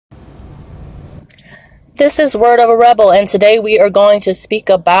This is Word of a Rebel, and today we are going to speak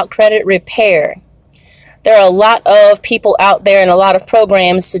about credit repair. There are a lot of people out there and a lot of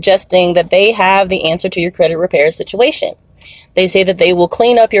programs suggesting that they have the answer to your credit repair situation. They say that they will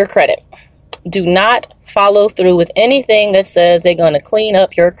clean up your credit. Do not follow through with anything that says they're going to clean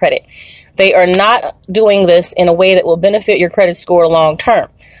up your credit. They are not doing this in a way that will benefit your credit score long term.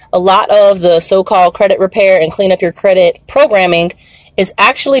 A lot of the so-called credit repair and clean up your credit programming is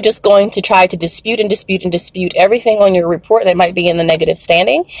actually just going to try to dispute everything on your report that might be in the negative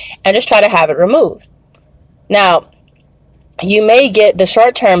standing and just try to have it removed. Now, you may get the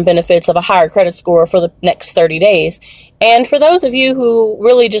short-term benefits of a higher credit score for the next 30 days. And for those of you who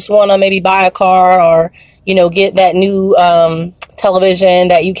really just want to maybe buy a car or, get that new television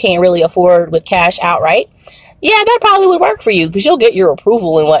that you can't really afford with cash outright, yeah, that probably would work for you because you'll get your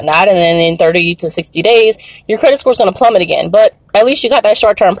approval and whatnot. And then in 30 to 60 days, your credit score is going to plummet again. But at least you got that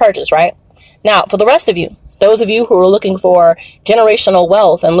short-term purchase, right? Now, for the rest of you, those of you who are looking for generational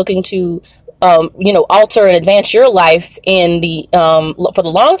wealth and looking to, alter and advance your life in the for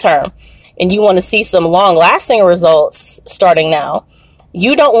the long term, and you want to see some long-lasting results starting now,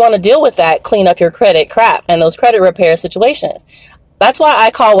 you don't want to deal with that clean up your credit crap and those credit repair situations. That's why I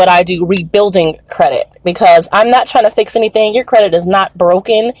call what I do rebuilding credit, because I'm not trying to fix anything. Your credit is not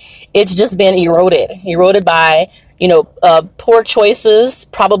broken. It's just been eroded by, poor choices,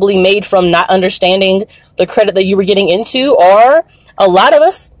 probably made from not understanding the credit that you were getting into, or a lot of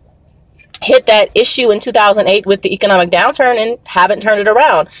us hit that issue in 2008 with the economic downturn and haven't turned it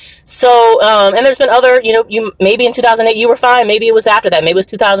around. So, and there's been other, you maybe in 2008 you were fine. Maybe it was after that. Maybe it was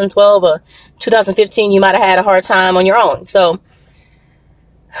 2012 or 2015. You might have had a hard time on your own. So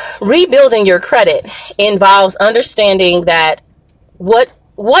rebuilding your credit involves understanding that what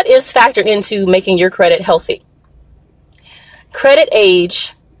is factored into making your credit healthy. Credit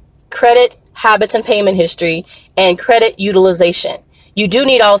age, credit habits and payment history, and credit utilization. You do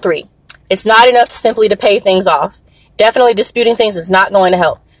need all three. It's not enough simply to pay things off. Definitely disputing things is not going to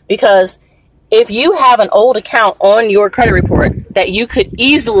help, because if you have an old account on your credit report that you could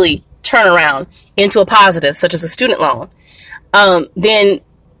easily turn around into a positive, such as a student loan, then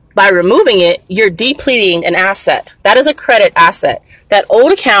by removing it, you're depleting an asset. That is a credit asset. That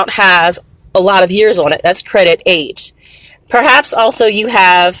old account has a lot of years on it. That's credit age. Perhaps also you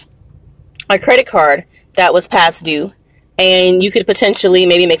have a credit card that was past due, and you could potentially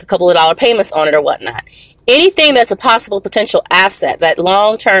maybe make a couple of dollar payments on it or whatnot. Anything that's a possible potential asset, that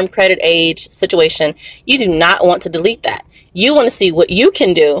long-term credit age situation, you do not want to delete that. You want to see what you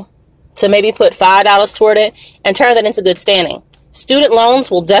can do to maybe put $5 toward it and turn that into good standing. Student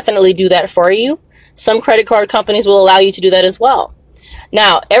loans will definitely do that for you. Some credit card companies will allow you to do that as well.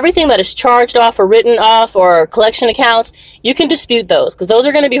 Now, everything that is charged off or written off or collection accounts, you can dispute those because those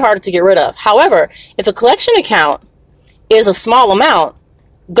are going to be harder to get rid of. However, if a collection account is a small amount,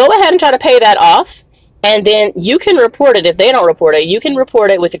 go ahead and try to pay that off, and then you can report it. If they don't report it, you can report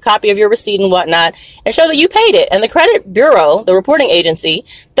it with a copy of your receipt and whatnot and show that you paid it. And the credit bureau, the reporting agency,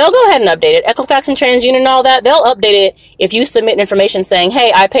 they'll go ahead and update it. Equifax and TransUnion and all that, they'll update it if you submit information saying,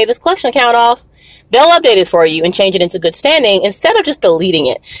 hey, I pay this collection account off. They'll update it for you and change it into good standing instead of just deleting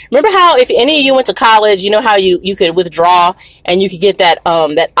it. Remember how if any of you went to college, you know how you could withdraw and you could get that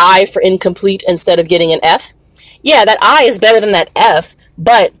I for incomplete instead of getting an F? Yeah, that I is better than that F,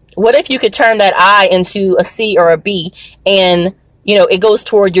 but what if you could turn that I into a C or a B and, it goes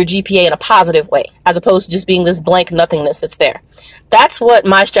toward your GPA in a positive way, as opposed to just being this blank nothingness that's there. That's what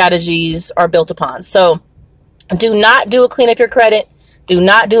my strategies are built upon. So do not do a clean up your credit. Do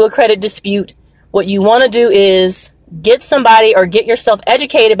not do a credit dispute. What you want to do is get somebody or get yourself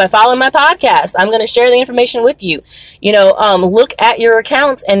educated by following my podcast. I'm going to share the information with you. Look at your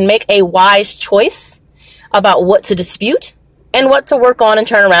accounts and make a wise choice about what to dispute and what to work on and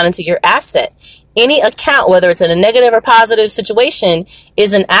turn around into your asset. Any account, whether it's in a negative or positive situation,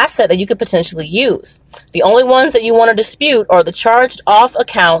 is an asset that you could potentially use. The only ones that you want to dispute are the charged off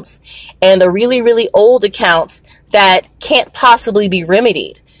accounts and the really, really old accounts that can't possibly be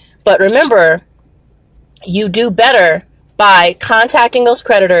remedied. But remember, you do better by contacting those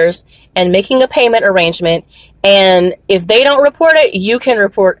creditors and making a payment arrangement. And if they don't report it, you can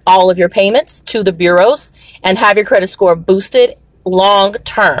report all of your payments to the bureaus and have your credit score boosted long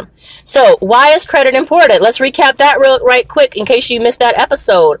term. So why is credit important? Let's recap that right quick in case you missed that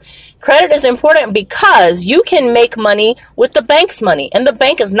episode. Credit is important because you can make money with the bank's money, and the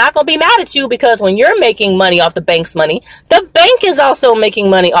bank is not going to be mad at you, because when you're making money off the bank's money, the bank is also making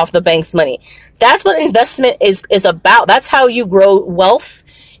money off the bank's money. That's what investment is about. That's how you grow wealth.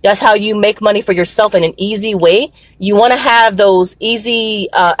 That's how you make money for yourself in an easy way. You want to have those easy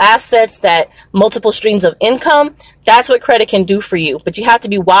assets, that multiple streams of income. That's what credit can do for you, but you have to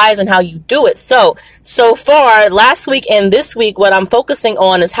be wise in how you do it. So far, last week and this week, what I'm focusing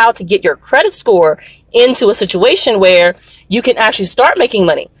on is how to get your credit score into a situation where you can actually start making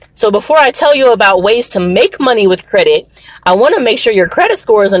money. So before I tell you about ways to make money with credit, I want to make sure your credit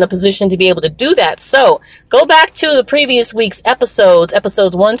score is in a position to be able to do that. So go back to the previous week's episodes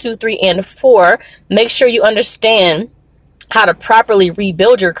 1, 2, 3, and 4. Make sure you understand how to properly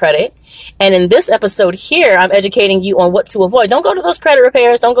rebuild your credit. And in this episode here, I'm educating you on what to avoid. Don't go to those credit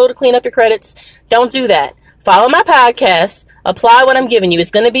repairs. Don't go to clean up your credits. Don't do that. Follow my podcast. Apply what I'm giving you. It's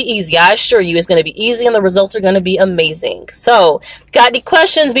going to be easy. I assure you it's going to be easy, and the results are going to be amazing. So, got any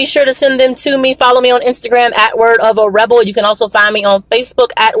questions? Be sure to send them to me. Follow me on Instagram at Word of a Rebel. You can also find me on Facebook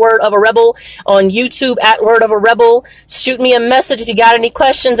at Word of a Rebel, on YouTube at Word of a Rebel. Shoot me a message if you got any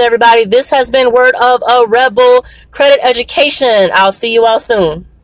questions, everybody. This has been Word of a Rebel Credit Education. I'll see you all soon.